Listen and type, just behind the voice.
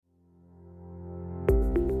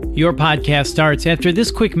Your podcast starts after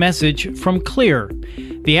this quick message from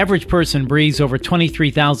Xlear. The average person breathes over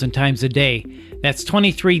 23,000 times a day. That's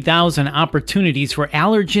 23,000 opportunities for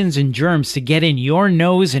allergens and germs to get in your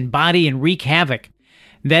nose and body and wreak havoc.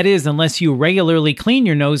 That is, unless you regularly clean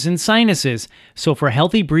your nose and sinuses. So for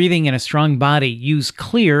healthy breathing and a strong body, use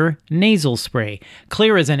Xlear nasal spray.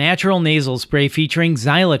 Xlear is a natural nasal spray featuring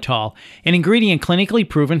xylitol, an ingredient clinically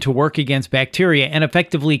proven to work against bacteria and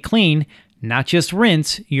effectively clean, not just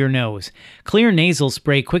rinse, your nose. Xlear nasal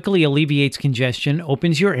spray quickly alleviates congestion,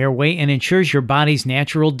 opens your airway, and ensures your body's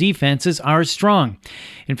natural defenses are strong.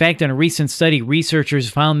 In fact, in a recent study, researchers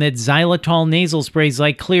found that xylitol nasal sprays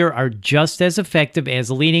like Xlear are just as effective as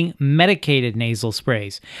leading medicated nasal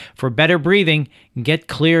sprays. For better breathing, get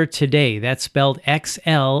Xlear today. That's spelled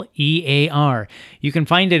Xlear. You can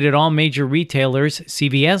find it at all major retailers,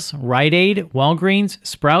 CVS, Rite Aid, Walgreens,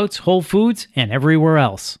 Sprouts, Whole Foods, and everywhere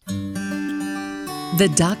else. The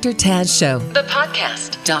Dr. Taz Show. The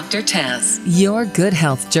podcast. Dr. Taz. Your good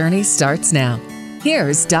health journey starts now.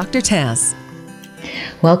 Here's Dr. Taz.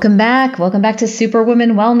 Welcome back. Welcome back to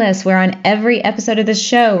Superwoman Wellness, where on every episode of the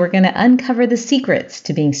show, we're going to uncover the secrets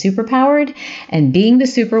to being superpowered and being the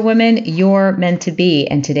superwoman you're meant to be.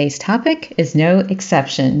 And today's topic is no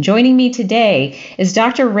exception. Joining me today is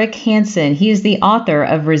Dr. Rick Hanson. He is the author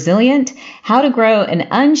of Resilient: How to Grow an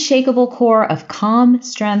Unshakable Core of Calm,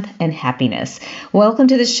 Strength, and Happiness. Welcome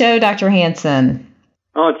to the show, Dr. Hanson.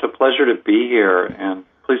 Oh, it's a pleasure to be here. And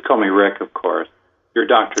please call me Rick, of course. You're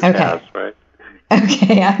Dr. Taz, right?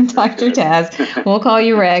 Okay, I'm Dr. Taz. We'll call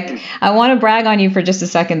you Rick. I want to brag on you for just a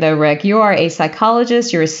second, though, Rick. You are a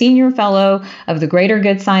psychologist. You're a senior fellow of the Greater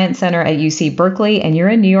Good Science Center at UC Berkeley, and you're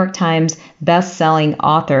a New York Times best-selling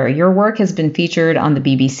author. Your work has been featured on the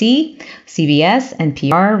BBC, CBS,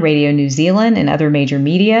 NPR, Radio New Zealand, and other major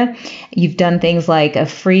media. You've done things like a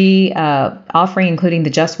free offering, including the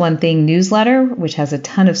Just One Thing newsletter, which has a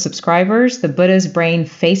ton of subscribers, the Buddha's Brain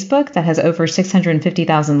Facebook that has over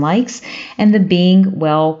 650,000 likes, and the Being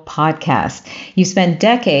Well podcast. You spent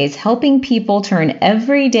decades helping people turn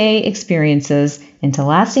everyday experiences into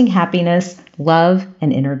lasting happiness, love,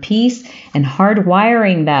 and inner peace, and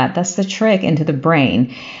hardwiring that's the trick, into the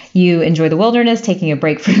brain. You enjoy the wilderness, taking a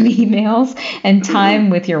break from emails, and time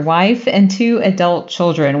with your wife and 2 adult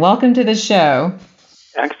children. Welcome to the show.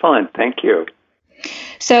 Excellent. Thank you.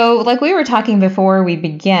 So, like we were talking before we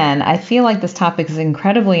began, I feel like this topic is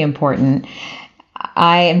incredibly important.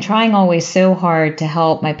 I am trying always so hard to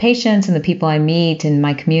help my patients and the people I meet in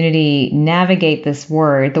my community navigate this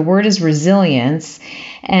word. The word is resilience.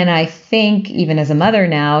 And I think, even as a mother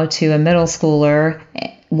now to a middle schooler,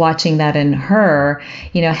 watching that in her,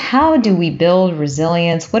 how do we build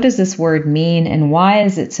resilience? What does this word mean? And why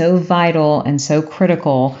is it so vital and so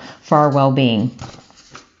critical for our well-being?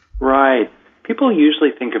 Right. People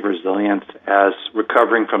usually think of resilience as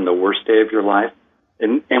recovering from the worst day of your life.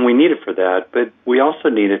 And we need it for that, but we also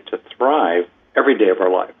need it to thrive every day of our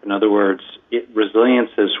life. In other words, resilience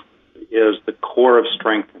is the core of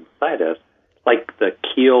strength inside us, like the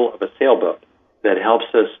keel of a sailboat that helps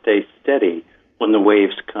us stay steady when the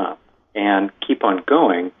waves come and keep on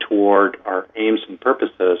going toward our aims and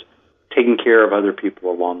purposes, taking care of other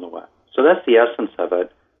people along the way. So that's the essence of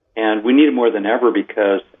it. And we need it more than ever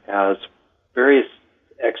because as various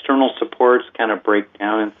external supports kind of break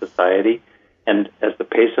down in society, and as the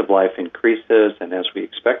pace of life increases and as we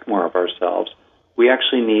expect more of ourselves, we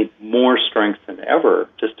actually need more strength than ever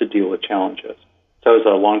just to deal with challenges. So as a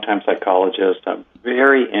longtime psychologist, I'm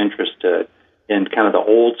very interested in kind of the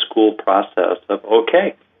old school process of,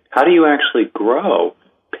 okay, how do you actually grow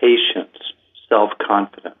patience,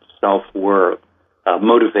 self-confidence, self-worth,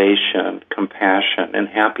 motivation, compassion, and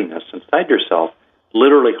happiness inside yourself,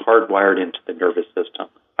 literally hardwired into the nervous system?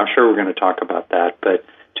 I'm sure we're going to talk about that, but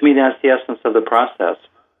to me, that's the essence of the process.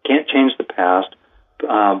 Can't change the past,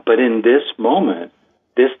 but in this moment,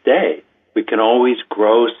 this day, we can always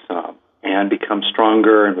grow some and become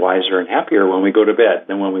stronger and wiser and happier when we go to bed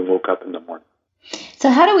than when we woke up in the morning. So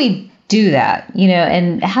how do we do that,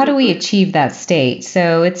 and how do we achieve that state?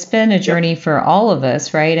 So it's been a journey for all of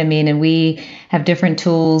us, right? And we have different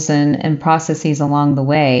tools and processes along the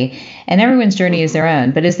way, and everyone's journey is their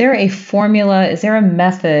own. But is there a formula? Is there a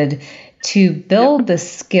method to build the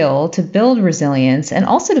skill, to build resilience, and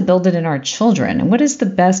also to build it in our children? And what is the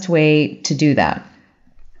best way to do that?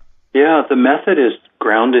 Yeah, the method is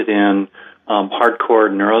grounded in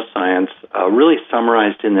hardcore neuroscience, really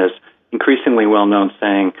summarized in this increasingly well-known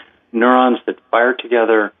saying, neurons that fire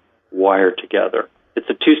together, wire together. It's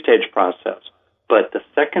a 2-stage process. But the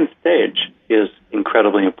second stage is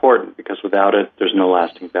incredibly important because without it, there's no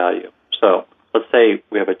lasting value. So let's say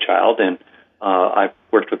we have a child and I've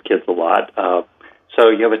worked with kids a lot. So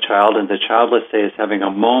you have a child, and the child, let's say, is having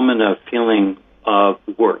a moment of feeling of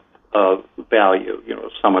worth, of value,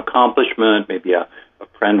 some accomplishment. Maybe a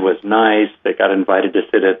friend was nice. They got invited to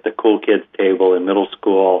sit at the cool kids table in middle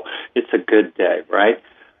school. It's a good day, right?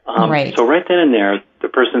 Right. So right then and there, the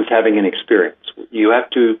person's having an experience. You have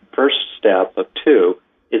to, first step of 2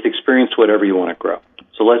 is experience whatever you want to grow.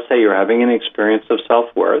 So let's say you're having an experience of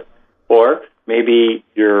self-worth, or maybe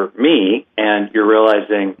you're me and you're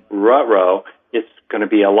realizing, ruh-roh, it's going to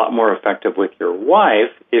be a lot more effective with your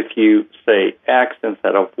wife if you say X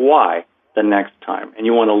instead of Y the next time. And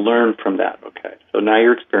you want to learn from that, okay? So now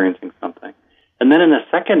you're experiencing something. And then in the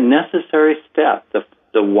second necessary step,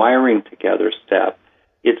 the wiring together step,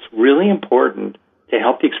 it's really important to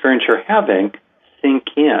help the experience you're having sink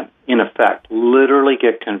in effect, literally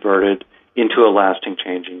get converted into a lasting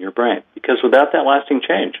change in your brain. Because without that lasting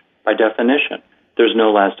change, by definition, there's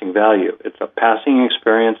no lasting value. It's a passing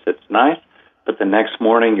experience. It's nice, but the next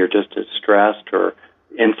morning you're just as stressed or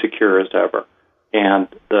insecure as ever. And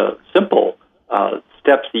the simple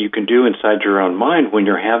steps that you can do inside your own mind when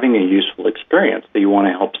you're having a useful experience that you want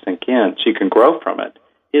to help sink in so you can grow from it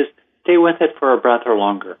is stay with it for a breath or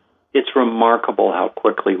longer. It's remarkable how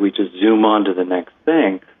quickly we just zoom on to the next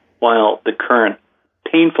thing while the current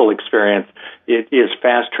painful experience it is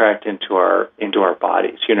fast-tracked into our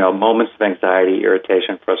bodies. Moments of anxiety,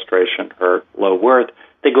 irritation, frustration, hurt, low worth,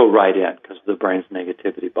 they go right in because of the brain's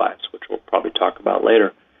negativity bias, which we'll probably talk about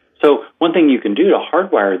later. So one thing you can do to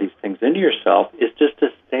hardwire these things into yourself is just to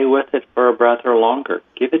stay with it for a breath or longer.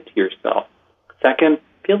 Give it to yourself. Second,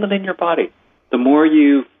 feel it in your body. The more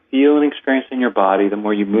you feel and experience in your body, the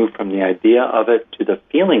more you move from the idea of it to the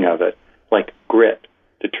feeling of it, like grit,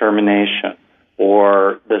 determination,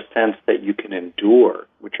 or the sense that you can endure,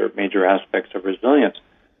 which are major aspects of resilience.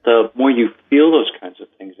 The more you feel those kinds of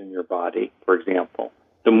things in your body, for example,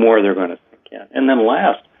 the more they're going to sink in. And then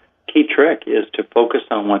last, key trick is to focus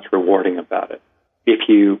on what's rewarding about it. If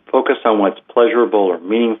you focus on what's pleasurable or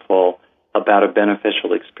meaningful about a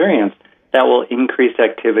beneficial experience, that will increase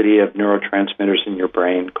activity of neurotransmitters in your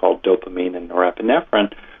brain called dopamine and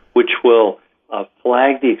norepinephrine, which will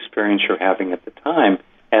flag the experience you're having at the time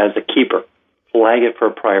as a keeper. Flag it for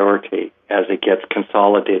a priority as it gets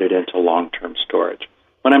consolidated into long-term storage.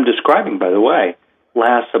 What I'm describing, by the way,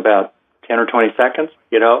 lasts about 10 or 20 seconds.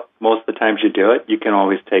 Most of the times you do it. You can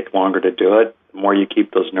always take longer to do it. The more you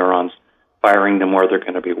keep those neurons firing, the more they're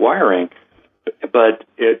going to be wiring. But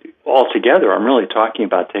altogether, I'm really talking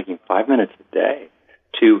about taking 5 minutes a day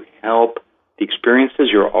to help the experiences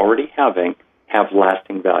you're already having have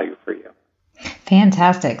lasting value for you.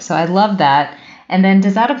 Fantastic. So I love that. And then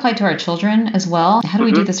does that apply to our children as well? How do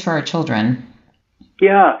we do this for our children?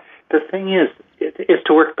 Yeah. The thing is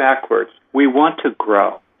to work backwards. We want to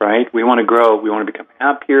grow, right? We want to grow. We want to become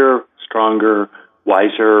happier, stronger,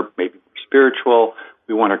 wiser, maybe more spiritual.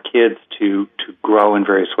 We want our kids to grow in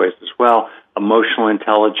various ways as well. Emotional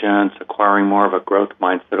intelligence, acquiring more of a growth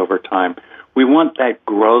mindset over time. We want that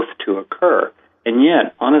growth to occur. And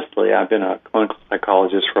yet, honestly, I've been a clinical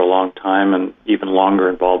psychologist for a long time and even longer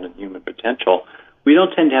involved in human potential. We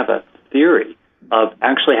don't tend to have a theory of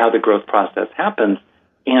actually how the growth process happens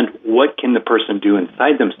and what can the person do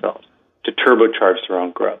inside themselves to turbocharge their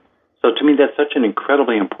own growth. So to me, that's such an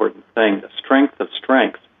incredibly important thing. The strength of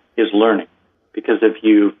strengths is learning. Because if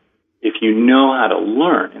you know how to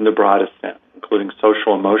learn in the broadest sense, including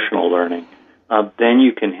social emotional learning, then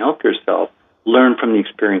you can help yourself learn from the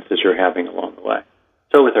experiences you're having along the way.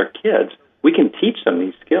 So with our kids, we can teach them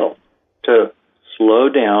these skills to slow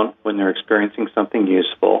down when they're experiencing something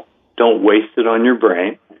useful. Don't waste it on your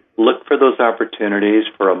brain. Look for those opportunities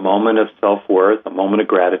for a moment of self-worth, a moment of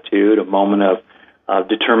gratitude, a moment of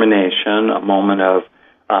determination, a moment of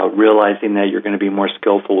realizing that you're going to be more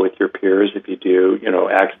skillful with your peers if you do,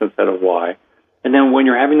 X instead of Y. And then when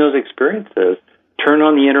you're having those experiences, turn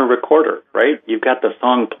on the inner recorder, right? You've got the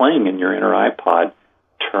song playing in your inner iPod.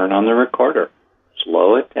 Turn on the recorder.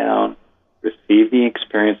 Slow it down. Receive the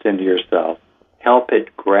experience into yourself. Help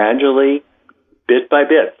it gradually, bit by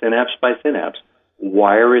bit, synapse by synapse,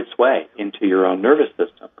 wire its way into your own nervous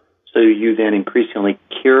system. So you then increasingly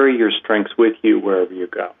carry your strengths with you wherever you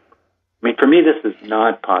go. I mean, for me, this is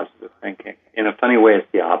not positive thinking. In a funny way, it's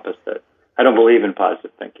the opposite. I don't believe in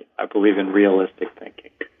positive thinking. I believe in realistic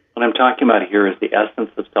thinking. What I'm talking about here is the essence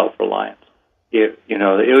of self-reliance. It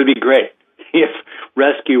would be great if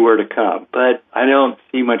rescue were to come, but I don't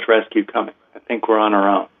see much rescue coming. I think we're on our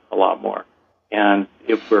own a lot more. And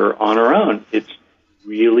if we're on our own, it's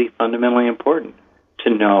really fundamentally important to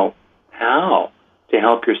know how to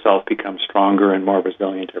help yourself become stronger and more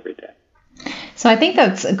resilient every day. So I think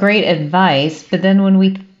that's great advice, but then when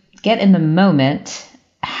we get in the moment,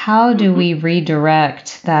 how do we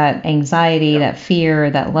redirect that anxiety, that fear,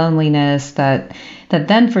 that loneliness, that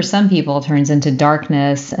then for some people turns into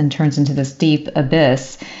darkness and turns into this deep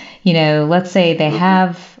abyss? You know, let's say they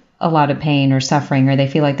have a lot of pain or suffering, or they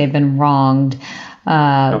feel like they've been wronged.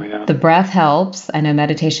 The breath helps. I know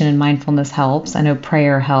meditation and mindfulness helps. I know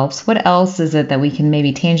prayer helps. What else is it that we can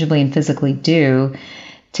maybe tangibly and physically do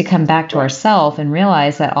to come back to ourselves and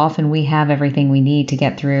realize that often we have everything we need to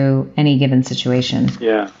get through any given situation?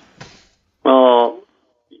 Yeah. Well,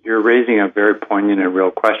 you're raising a very poignant and real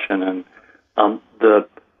question. And the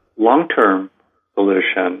long-term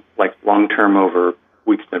solution, like long-term over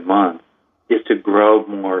weeks and months, is to grow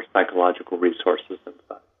more psychological resources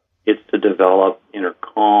inside. It's to develop inner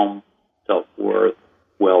calm, self-worth,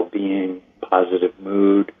 well-being, positive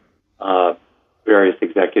mood, various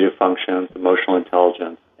executive functions, emotional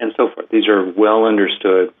intelligence, and so forth. These are well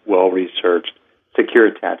understood, well researched, secure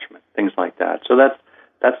attachment, things like that. So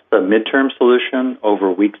that's the midterm solution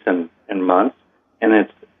over weeks and months, and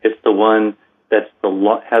it's the one that's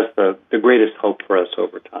has the greatest hope for us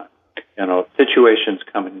over time. You know, situations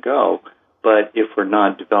come and go, but if we're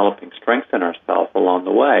not developing strengths in ourselves along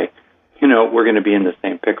the way, you know, we're going to be in the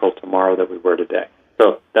same pickle tomorrow that we were today.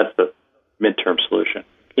 So that's the midterm solution.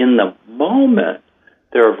 In the moment,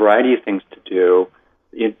 there are a variety of things to do.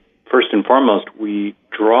 First and foremost, we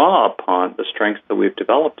draw upon the strengths that we've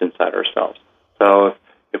developed inside ourselves. So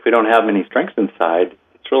if we don't have many strengths inside,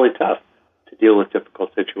 it's really tough to deal with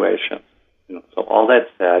difficult situations. You know, so all that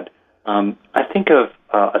said, I think of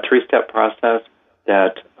a three-step process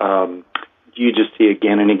that you just see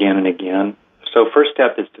again and again and again. So first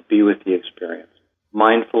step is to be with the experience,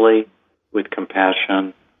 mindfully, with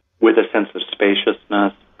compassion, with a sense of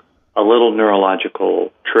spaciousness. A little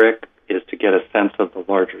neurological trick is to get a sense of the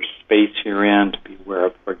larger space you're in, to be aware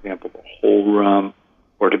of, for example, the whole room,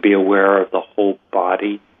 or to be aware of the whole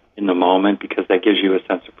body in the moment, because that gives you a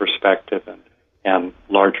sense of perspective and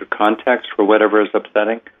larger context for whatever is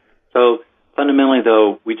upsetting. So fundamentally,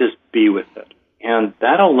 though, we just be with it. And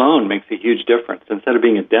that alone makes a huge difference. Instead of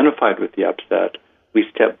being identified with the upset, we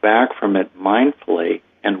step back from it mindfully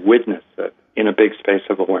and witness it in a big space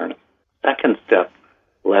of awareness. Second step,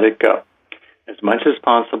 let it go. As much as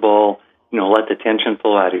possible, you know, let the tension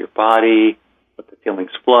flow out of your body, let the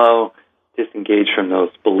feelings flow, disengage from those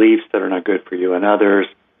beliefs that are not good for you and others,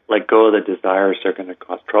 let go of the desires that are going to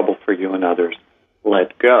cause trouble for you and others,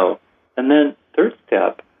 let go. And then third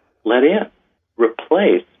step, let in.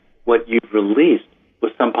 Replace what you've released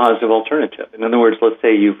with some positive alternative. In other words, let's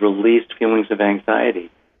say you've released feelings of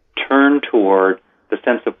anxiety. Turn toward the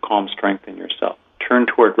sense of calm strength in yourself. Turn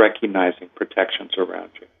toward recognizing protections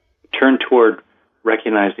around you. Turn toward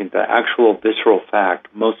recognizing the actual visceral fact,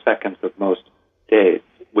 most seconds of most days,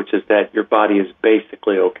 which is that your body is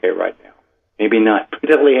basically okay right now. Maybe not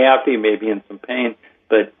particularly happy, maybe in some pain,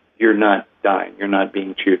 but you're not dying. You're not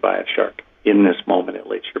being chewed by a shark in this moment, at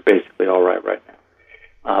least. You're basically all right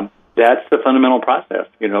now. That's the fundamental process.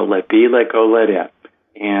 You know, let be, let go, let in.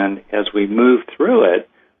 And as we move through it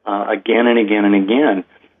again and again and again,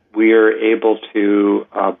 we are able to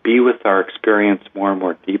be with our experience more and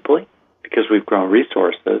more deeply because we've grown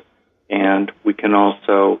resources, and we can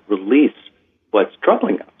also release what's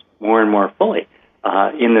troubling us more and more fully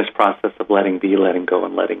in this process of letting be, letting go,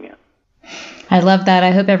 and letting in. I love that.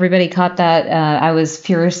 I hope everybody caught that. I was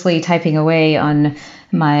furiously typing away on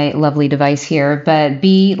my lovely device here, but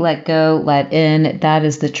be, let go, let in. That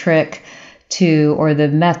is the trick to, or the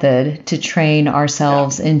method to train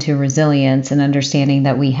ourselves into resilience and understanding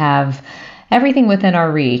that we have everything within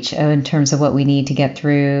our reach in terms of what we need to get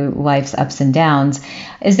through life's ups and downs.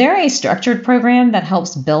 Is there a structured program that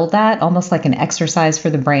helps build that, almost like an exercise for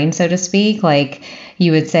the brain, so to speak? Like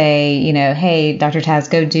you would say, you know, hey, Dr. Taz,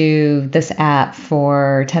 go do this app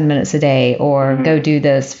for 10 minutes a day, or go do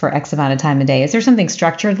this for X amount of time a day. Is there something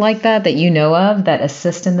structured like that you know of that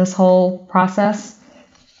assists in this whole process?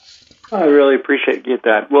 I really appreciate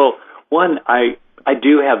that. Well, one, I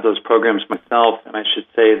do have those programs myself, and I should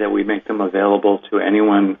say that we make them available to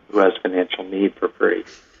anyone who has financial need for free.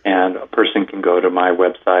 And a person can go to my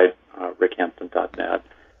website, rickhampton.net,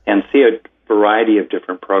 and see a variety of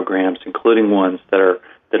different programs, including ones that are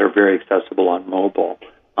very accessible on mobile,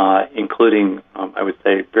 including, I would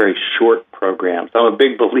say, very short programs. I'm a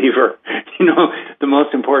big believer, you know, the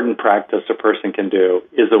most important practice a person can do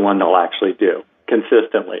is the one they'll actually do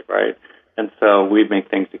consistently, right? And so we make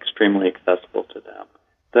things extremely accessible to them.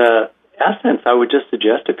 The essence, I would just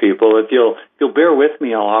suggest to people, if you'll bear with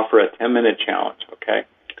me, I'll offer a 10-minute challenge, okay?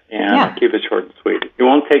 And I'll keep it short and sweet. It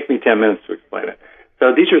won't take me 10 minutes to explain it.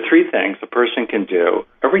 So these are 3 things a person can do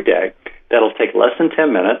every day that'll take less than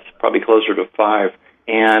 10 minutes, probably closer to 5,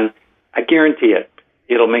 and I guarantee it,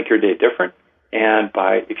 it'll make your day different. And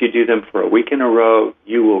if you do them for a week in a row,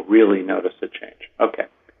 you will really notice a change. Okay.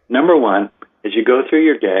 Number 1, as you go through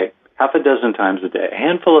your day, half a dozen times a day, a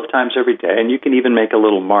handful of times every day, and you can even make a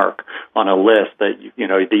little mark on a list that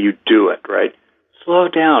that you do it, right? Slow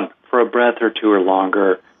down for a breath or 2 or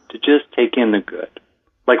longer to just take in the good.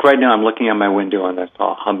 Like right now, I'm looking out my window and I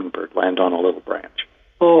saw a hummingbird land on a little branch.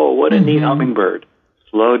 Oh, what a neat hummingbird.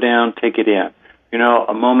 Slow down, take it in.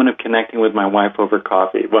 A moment of connecting with my wife over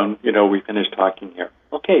coffee when, we finished talking here.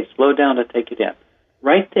 Okay, slow down to take it in.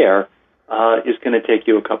 Right there is going to take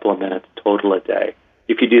you a couple of minutes total a day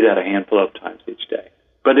if you do that a handful of times each day.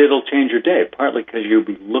 But it'll change your day, partly because you'll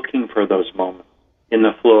be looking for those moments in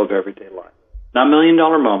the flow of everyday life. Not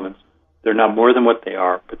million-dollar moments. They're not more than what they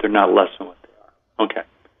are, but they're not less than what they are. Okay.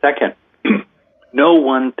 Second, know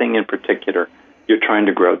one thing in particular you're trying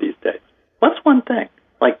to grow these days. What's one thing?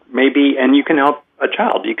 Like maybe, and you can help a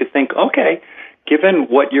child. You could think, okay, given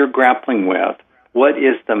what you're grappling with, what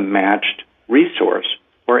is the matched resource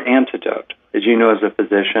or antidote? As you know, as a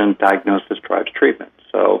physician, diagnosis drives treatment.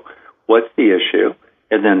 So what's the issue?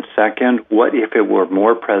 And then second, what if it were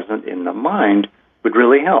more present in the mind would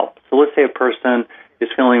really help? So let's say a person is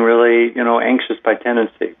feeling really, anxious by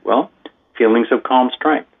tendency. Well, feelings of calm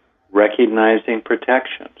strength, recognizing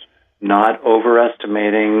protections, not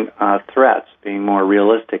overestimating threats, being more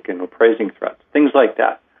realistic in appraising threats. Things like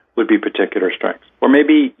that would be particular strengths. Or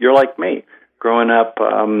maybe you're like me, growing up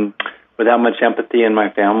without much empathy in my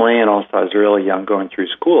family, and also I was really young going through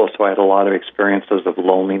school, so I had a lot of experiences of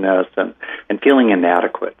loneliness and feeling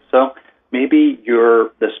inadequate. So maybe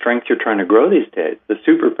the strength you're trying to grow these days, the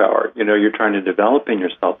superpower, you're trying to develop in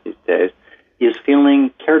yourself these days, is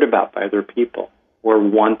feeling cared about by other people, or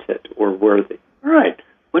wanted, or worthy. All right.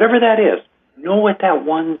 Whatever that is, know what that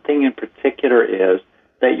one thing in particular is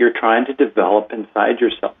that you're trying to develop inside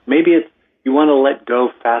yourself. Maybe it's you want to let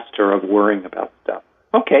go faster of worrying about stuff.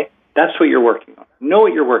 Okay, that's what you're working on. Know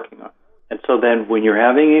what you're working on. And so then when you're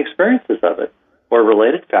having experiences of it or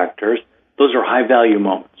related factors, those are high-value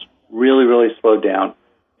moments. Really, really slow down,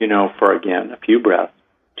 for, again, a few breaths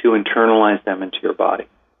to internalize them into your body.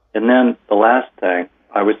 And then the last thing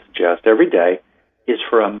I would suggest every day is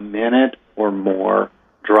for a minute or more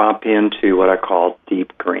drop into what I call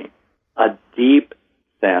deep green, a deep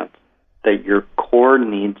sense that your core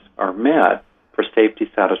needs are met for safety,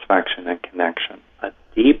 satisfaction, and connection, a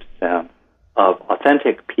deep sense of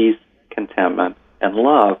authentic peace, contentment, and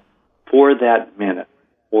love for that minute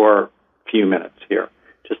or few minutes here.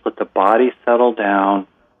 Just let the body settle down,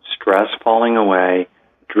 stress falling away,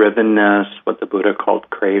 drivenness, what the Buddha called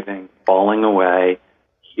craving, falling away.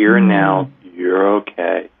 Here and now, you're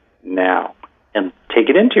okay now. And take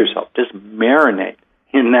it into yourself. Just marinate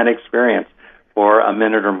in that experience for a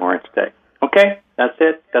minute or more each day. Okay, that's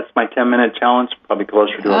it. That's my 10-minute challenge, probably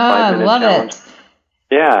closer to a 5-minute challenge. It.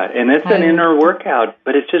 Yeah, and it's an inner workout,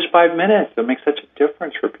 but it's just 5 minutes. It makes such a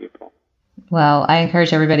difference for people. Well, I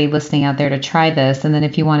encourage everybody listening out there to try this. And then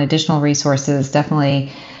if you want additional resources,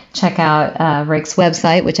 definitely check out Rick's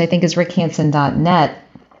website, which I think is rickhanson.net.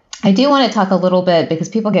 I do want to talk a little bit because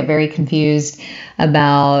people get very confused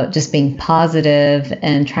about just being positive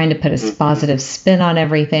and trying to put a positive spin on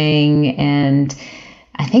everything. And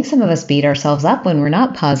I think some of us beat ourselves up when we're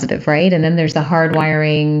not positive, right? And then there's the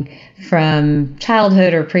hardwiring from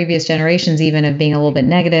childhood or previous generations even of being a little bit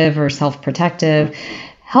negative or self-protective.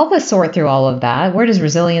 Help us sort through all of that. Where does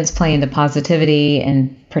resilience play into positivity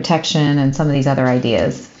and protection and some of these other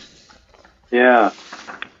ideas? Yeah.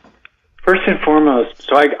 First and foremost,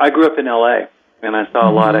 so I grew up in L.A., and I saw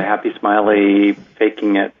a lot of happy, smiley,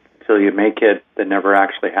 faking it till you make it that never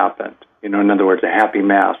actually happened. In other words, a happy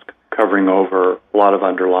mask covering over a lot of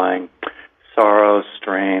underlying sorrow,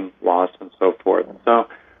 strain, loss, and so forth. So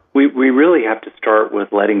we really have to start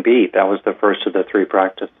with letting be. That was the first of the 3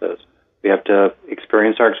 practices. We have to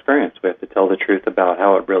experience our experience. We have to tell the truth about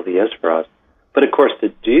how it really is for us. But, of course, to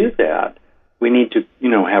do that, we need to,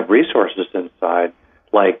 have resources inside,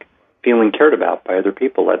 like feeling cared about by other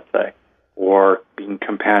people, let's say, or being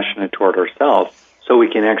compassionate toward ourselves so we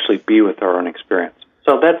can actually be with our own experience.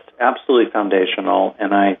 So that's absolutely foundational,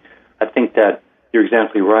 and I think that you're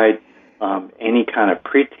exactly right. Any kind of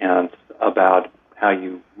pretense about how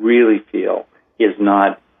you really feel is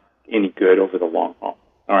not any good over the long haul.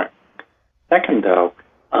 All right. Second, though,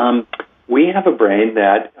 we have a brain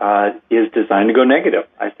that is designed to go negative.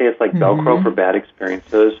 I say it's like Velcro for bad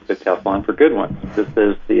experiences, but Teflon for good ones. This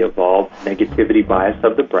is the evolved negativity bias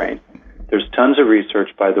of the brain. There's tons of research,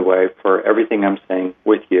 by the way, for everything I'm saying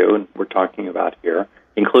with you and we're talking about here.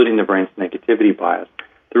 including the brain's negativity bias.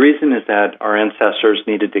 The reason is that our ancestors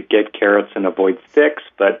needed to get carrots and avoid sticks,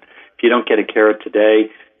 but if you don't get a carrot today,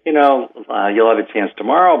 you'll have a chance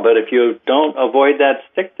tomorrow. But if you don't avoid that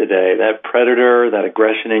stick today, that predator, that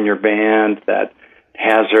aggression in your band, that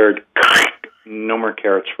hazard, no more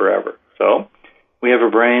carrots forever. So we have a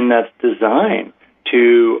brain that's designed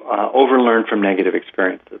to overlearn from negative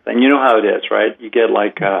experiences. And you know how it is, right? You get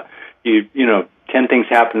 10 things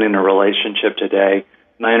happen in a relationship today,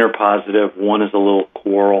 9 are positive, 1 is a little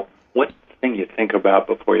quarrel. What's the thing you think about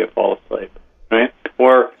before you fall asleep, right?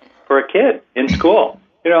 Or for a kid in school,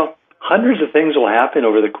 hundreds of things will happen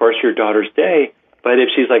over the course of your daughter's day, but if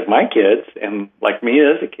she's like my kids and like me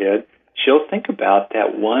as a kid, she'll think about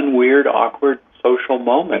that one weird, awkward social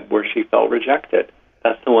moment where she felt rejected.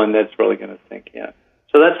 That's the one that's really going to sink in.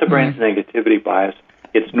 So that's the brain's negativity bias.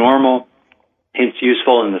 It's normal. It's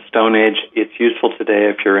useful in the Stone Age. It's useful today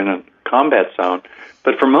if you're in a combat zone.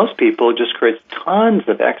 But for most people, it just creates tons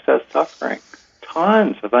of excess suffering,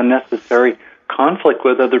 tons of unnecessary conflict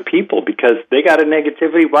with other people because they got a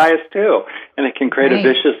negativity bias too. And it can create a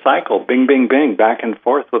vicious cycle, bing, bing, bing, back and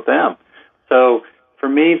forth with them. So for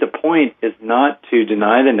me, the point is not to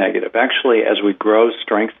deny the negative. Actually, as we grow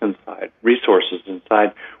strengths inside, resources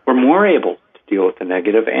inside, we're more able to deal with the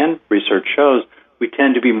negative. And research shows we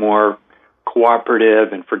tend to be more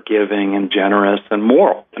cooperative and forgiving and generous and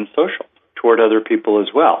moral and social toward other people as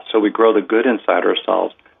well. So we grow the good inside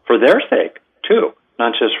ourselves for their sake too,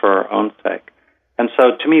 not just for our own sake. And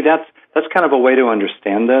so to me, that's kind of a way to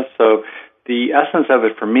understand this. So the essence of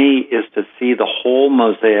it for me is to see the whole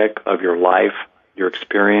mosaic of your life, your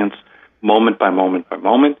experience, moment by moment by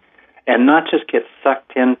moment, and not just get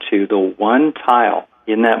sucked into the one tile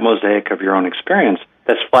in that mosaic of your own experience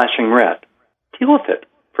that's flashing red. Deal with it,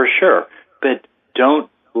 for sure, but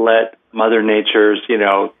don't let Mother Nature's,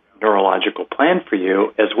 neurological plan for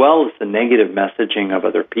you, as well as the negative messaging of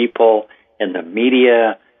other people in the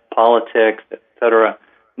media, politics, etc.,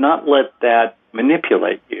 not let that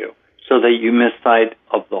manipulate you so that you miss sight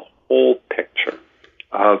of the whole picture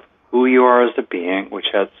of who you are as a being, which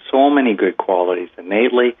has so many good qualities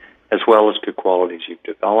innately, as well as good qualities you've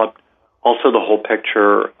developed. Also the whole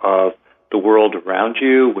picture of the world around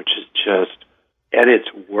you, which is just, at its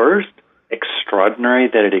worst, extraordinary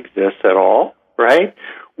that it exists at all, right?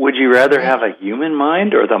 Would you rather have a human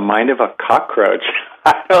mind or the mind of a cockroach?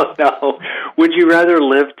 I don't know. Would you rather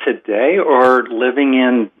live today or living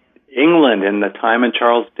in England in the time of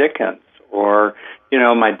Charles Dickens? Or,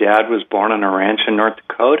 my dad was born on a ranch in North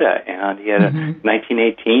Dakota, and he had a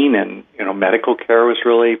 1918, and, medical care was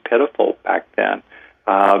really pitiful back then.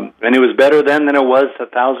 And it was better then than it was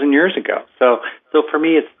 1,000 years ago. So for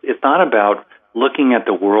me, it's not about looking at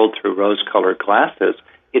the world through rose-colored glasses.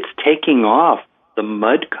 It's taking off the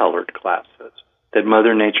mud-colored glasses that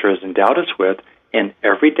Mother Nature has endowed us with, and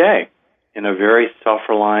every day, in a very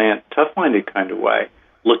self-reliant, tough-minded kind of way,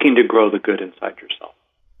 looking to grow the good inside yourself.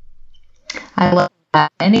 I love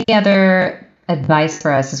that. Any other advice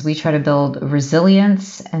for us as we try to build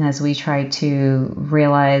resilience and as we try to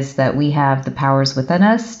realize that we have the powers within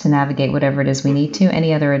us to navigate whatever it is we need to?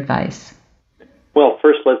 Any other advice? Well,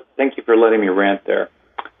 first, thank you for letting me rant there.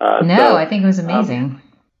 I think it was amazing.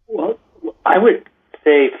 Well, I would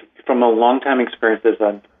say from a long-time experience as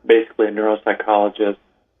I'm basically a neuropsychologist,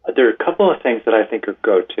 there are a couple of things that I think are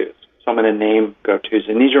go-tos. So I'm going to name go-tos,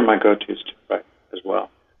 and these are my go-tos too, right, as well.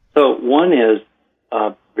 So one is,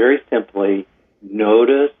 very simply,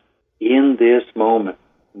 notice in this moment,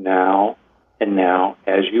 now and now,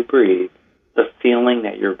 as you breathe, the feeling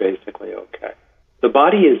that you're basically okay. The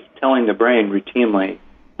body is telling the brain routinely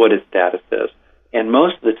what its status is. And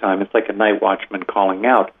most of the time, it's like a night watchman calling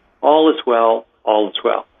out, all is well, all is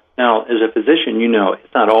well. Now, as a physician,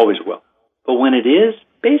 it's not always well. But when it is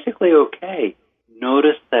basically okay,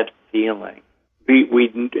 notice that feeling.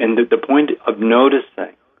 And the point of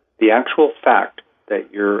noticing the actual fact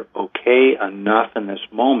that you're okay enough in this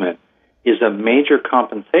moment is a major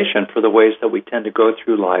compensation for the ways that we tend to go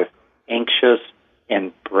through life anxious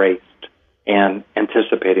and braced and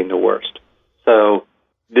anticipating the worst. So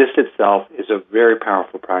this itself is a very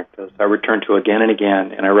powerful practice I return to again and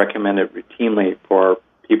again, and I recommend it routinely for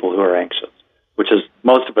people who are anxious, which is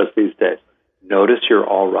most of us these days. Notice you're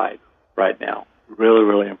all right now. Really,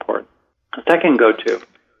 really important. The second go-to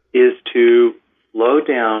is to slow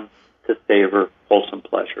down to savor wholesome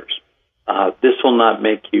pleasures. This will not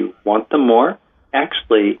make you want them more.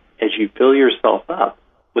 Actually, as you fill yourself up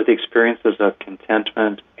with experiences of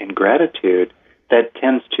contentment and gratitude, that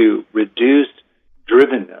tends to reduce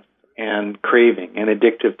drivenness and craving and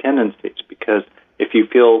addictive tendencies, because if you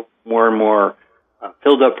feel more and more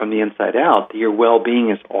filled up from the inside out, that your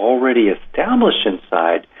well-being is already established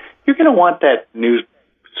inside, you're going to want that new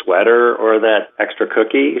sweater or that extra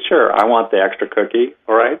cookie. Sure, I want the extra cookie,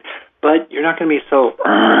 all right? But you're not going to be so,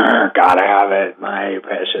 gotta have it, my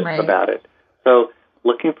precious, about it. So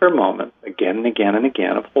looking for moments, again and again and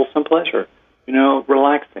again, of wholesome pleasure.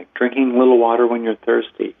 Relaxing, drinking a little water when you're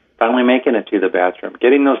thirsty, finally making it to the bathroom,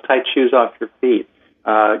 getting those tight shoes off your feet,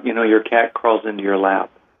 your cat crawls into your lap.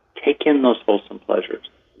 Take in those wholesome pleasures,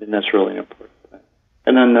 and that's really important thing.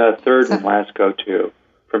 And then the third and last go-to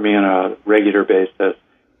for me on a regular basis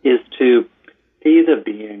is to see the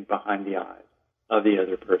being behind the eyes of the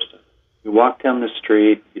other person. You walk down the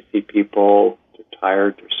street, you see people, they're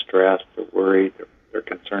tired, they're stressed, they're worried, they're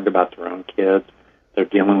concerned about their own kids, they're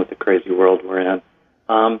dealing with the crazy world we're in.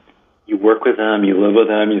 You work with them, you live with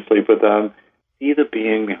them, you sleep with them. See the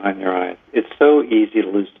being behind their eyes. It's so easy to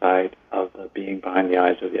lose sight of the being behind the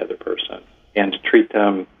eyes of the other person and to treat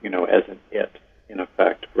them, as an it, in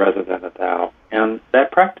effect, rather than a thou. And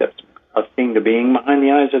that practice of seeing the being behind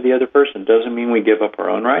the eyes of the other person doesn't mean we give up our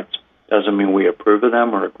own rights, doesn't mean we approve of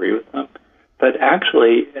them or agree with them. But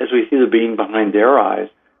actually, as we see the being behind their eyes,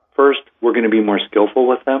 first, we're going to be more skillful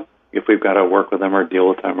with them if we've got to work with them or deal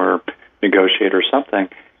with them or negotiate or something.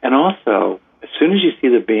 And also, as soon as you see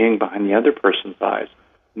the being behind the other person's eyes,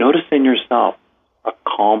 notice in yourself a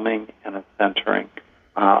calming and a centering,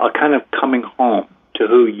 a kind of coming home to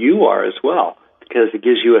who you are as well, because it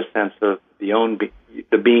gives you a sense of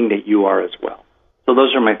the being that you are as well. So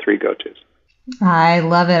those are my three go-tos. I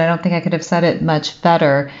love it. I don't think I could have said it much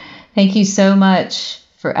better. Thank you so much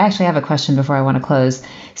for... Actually, I have a question before I want to close.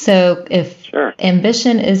 So if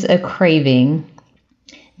ambition is a craving,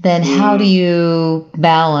 then how do you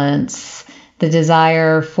balance the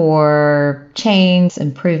desire for change,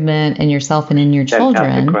 improvement in yourself and in your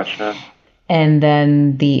children? Fantastic question. And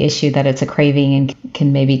then the issue that it's a craving and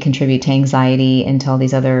can maybe contribute to anxiety and to all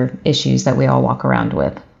these other issues that we all walk around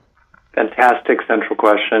with. Fantastic central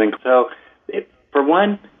question. And so, for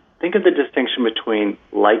one, think of the distinction between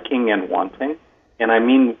liking and wanting. And I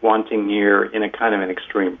mean wanting here in a kind of an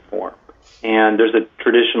extreme form. And there's a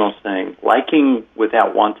traditional saying, liking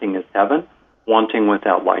without wanting is heaven, wanting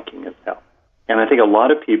without liking is hell. And I think a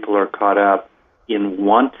lot of people are caught up in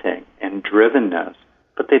wanting and drivenness,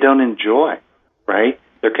 but they don't enjoy, right?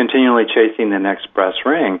 They're continually chasing the next brass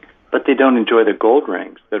ring, but they don't enjoy the gold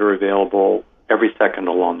rings that are available every second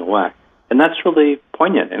along the way. And that's really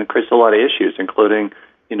poignant, and it creates a lot of issues, including,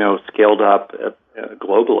 scaled up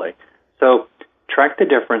globally. So track the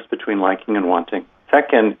difference between liking and wanting.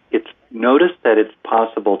 Second, notice that it's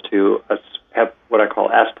possible to have what I call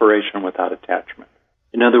aspiration without attachment.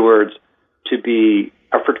 In other words, to be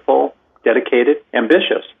effortful, dedicated,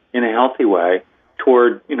 ambitious in a healthy way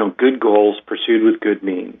toward, good goals pursued with good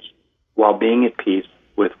means while being at peace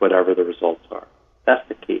with whatever the results are. That's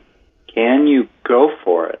the key. Can you go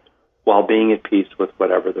for it while being at peace with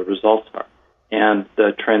whatever the results are? And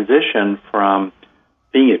the transition from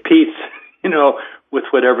being at peace, with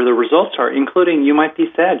whatever the results are, including you might be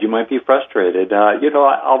sad, you might be frustrated.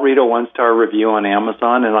 I'll read a 1-star review on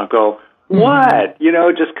Amazon and I'll go, what?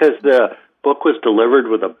 Just because the book was delivered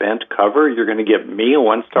with a bent cover, you're going to give me a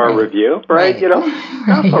 1-star review, right?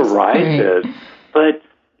 Not the right. But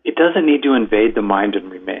it doesn't need to invade the mind and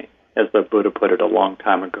remain, as the Buddha put it a long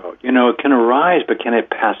time ago. It can arise, but can it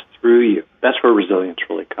pass through you? That's where resilience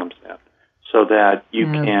really comes in, so that you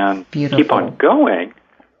can keep on going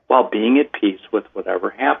while being at peace with whatever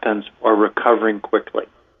happens or recovering quickly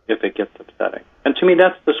if it gets upsetting. And to me,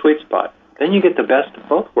 that's the sweet spot. Then you get the best of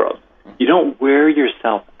both worlds. You don't wear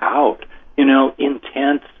yourself out.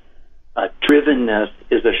 Intense drivenness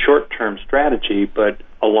is a short-term strategy, but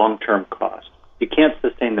a long-term cost. You can't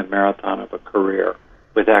sustain the marathon of a career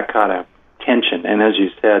with that kind of tension. And as you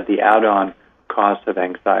said, the add-on cost of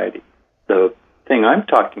anxiety. The thing I'm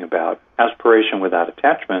talking about, aspiration without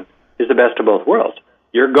attachment, is the best of both worlds.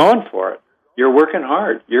 You're going for it. You're working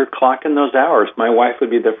hard. You're clocking those hours. My wife would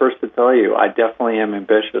be the first to tell you, I definitely am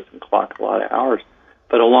ambitious and clock a lot of hours.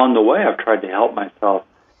 But along the way, I've tried to help myself,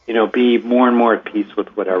 be more and more at peace with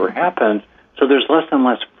whatever happens. So there's less and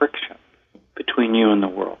less friction between you and the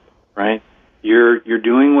world, right? You're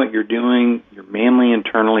doing what you're doing. You're mainly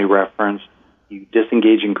internally referenced. You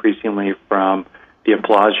disengage increasingly from the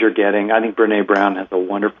applause you're getting. I think Brené Brown has a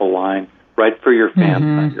wonderful line, write for your fans,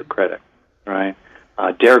 not your critics, right?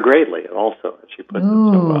 Dare greatly, also, as she puts it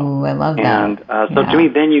so well. I love that. And so to me,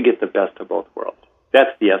 then you get the best of both worlds.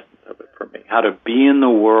 That's the essence of it for me, how to be in the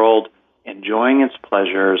world, enjoying its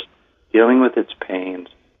pleasures, dealing with its pains,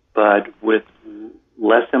 but with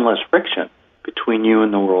less and less friction between you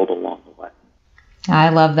and the world along the way. I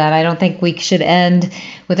love that. I don't think we should end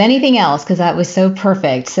with anything else because that was so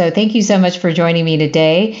perfect. So thank you so much for joining me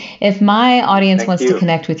today. If my audience wants to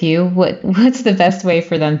connect with you, what's the best way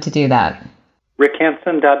for them to do that?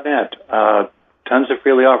 rickhanson.net. Tons of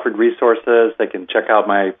freely offered resources. They can check out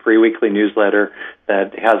my free weekly newsletter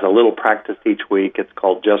that has a little practice each week. It's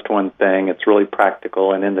called Just One Thing. It's really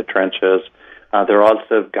practical and in the trenches. There are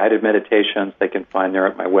also guided meditations they can find there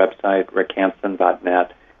at my website,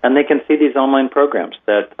 rickhanson.net. And they can see these online programs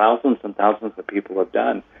that thousands and thousands of people have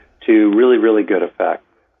done to really, really good effect.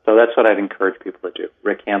 So that's what I'd encourage people to do,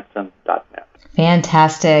 rickhanson.net.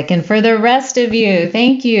 Fantastic. And for the rest of you,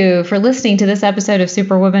 thank you for listening to this episode of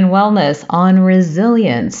Superwoman Wellness on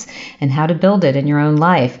resilience and how to build it in your own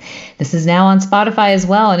life. This is now on Spotify as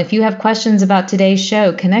well. And if you have questions about today's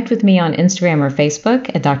show, connect with me on Instagram or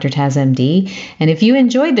Facebook at Dr. Taz MD. And if you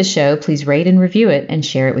enjoyed the show, please rate and review it and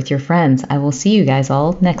share it with your friends. I will see you guys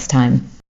all next time.